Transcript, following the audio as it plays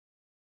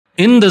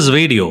In this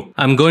video,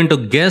 I'm going to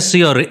guess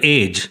your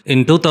age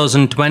in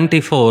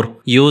 2024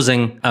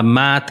 using a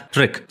math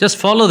trick. Just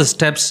follow the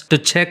steps to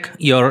check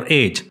your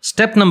age.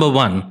 Step number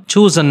 1,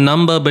 choose a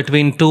number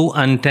between 2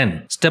 and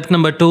 10. Step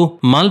number 2,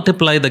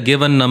 multiply the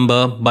given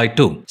number by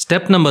 2.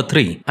 Step number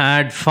 3,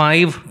 add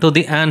 5 to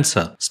the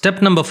answer. Step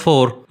number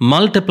 4,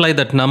 multiply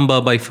that number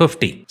by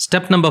 50.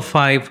 Step number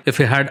 5, if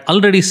you had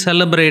already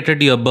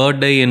celebrated your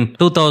birthday in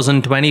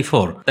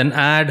 2024, then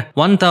add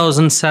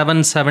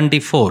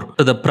 1774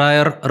 to the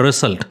prior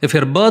result. If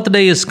your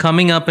birthday is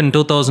coming up in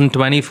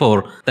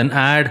 2024, then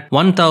add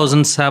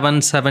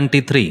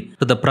 1773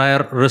 to the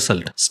prior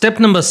result. Step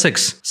number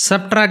 6,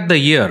 subtract the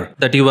year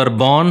that you were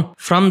born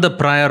from the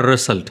prior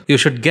result. You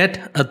should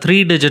get a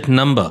 3-digit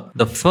number.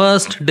 The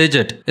first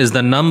digit is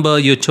the number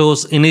you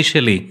chose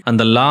initially and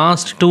the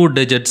last 2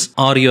 digits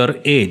are your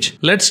age.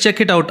 Let's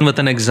check it out with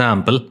an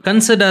example.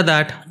 Consider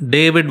that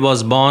David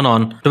was born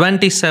on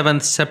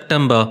 27th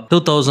September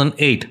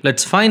 2008.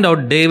 Let's find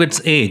out David's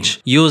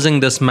age using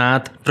this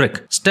math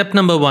trick. Step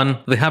number 1,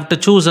 we have to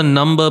choose a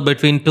number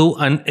between 2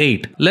 and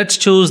 8. Let's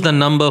choose the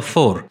number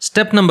 4.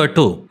 Step number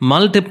 2,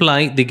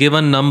 multiply the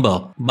given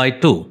number by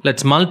 2.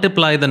 Let's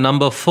multiply the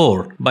number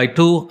 4 by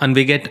 2 and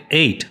we get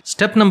 8.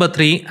 Step number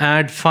 3,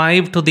 add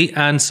 5 to the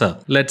answer.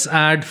 Let's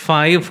add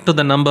 5 to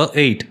the number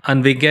 8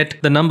 and we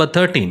get the number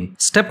 13.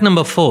 Step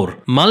number 4,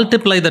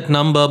 multiply that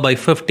number by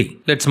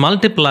 50. Let's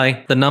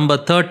multiply the number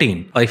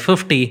 13 by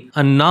 50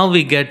 and now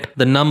we get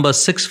the number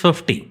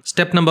 650.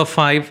 Step number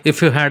 5,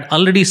 if you had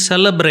already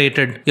celebrated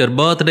your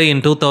birthday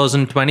in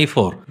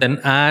 2024, then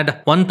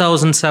add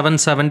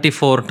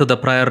 1774 to the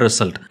prior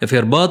result. If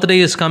your birthday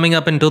is coming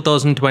up in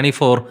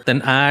 2024,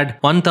 then add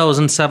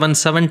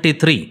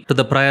 1773 to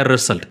the prior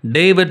result.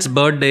 David's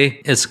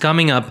birthday is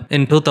coming up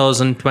in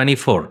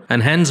 2024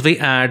 and hence we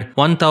add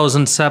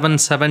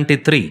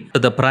 1773 to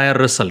the prior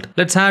result.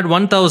 Let's add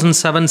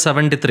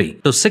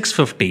 1773 to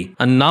 650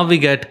 and now we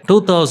get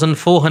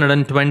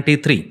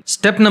 2423.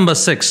 Step number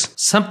 6,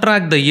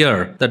 subtract the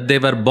year that they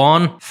were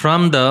born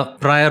from the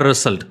prior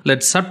result.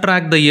 Let's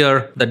subtract the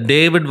year that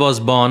David was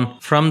born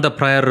from the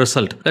prior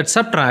result. Let's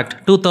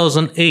subtract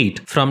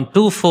 2008 from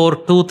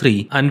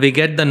 2423 and we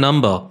get the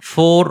number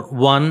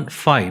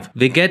 415.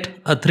 We get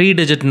a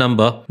 3-digit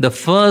number. The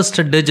first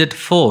digit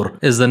 4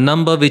 is the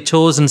number we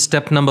chose in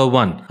step number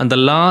 1 and the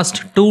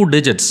last 2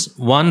 digits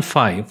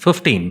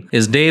 15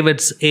 is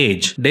David's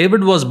age.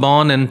 David was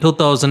born in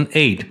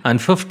 2008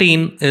 and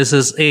 15 is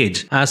his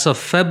age as of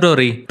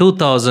February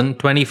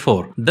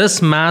 2024.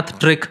 This math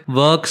trick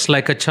works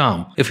like a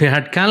charm. If you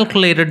had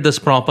calculated this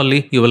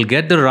properly, you will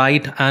get the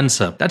right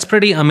answer. That's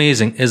pretty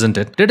amazing, isn't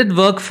it? Did it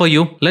work for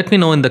you? Let me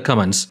know in the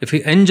comments. If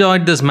you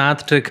enjoyed this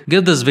math trick,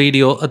 give this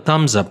video a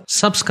thumbs up.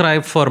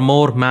 Subscribe for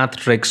more math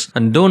tricks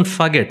and don't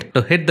forget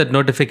to hit that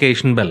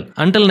notification bell.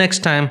 Until next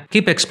time,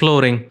 keep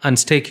exploring and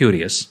stay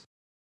curious.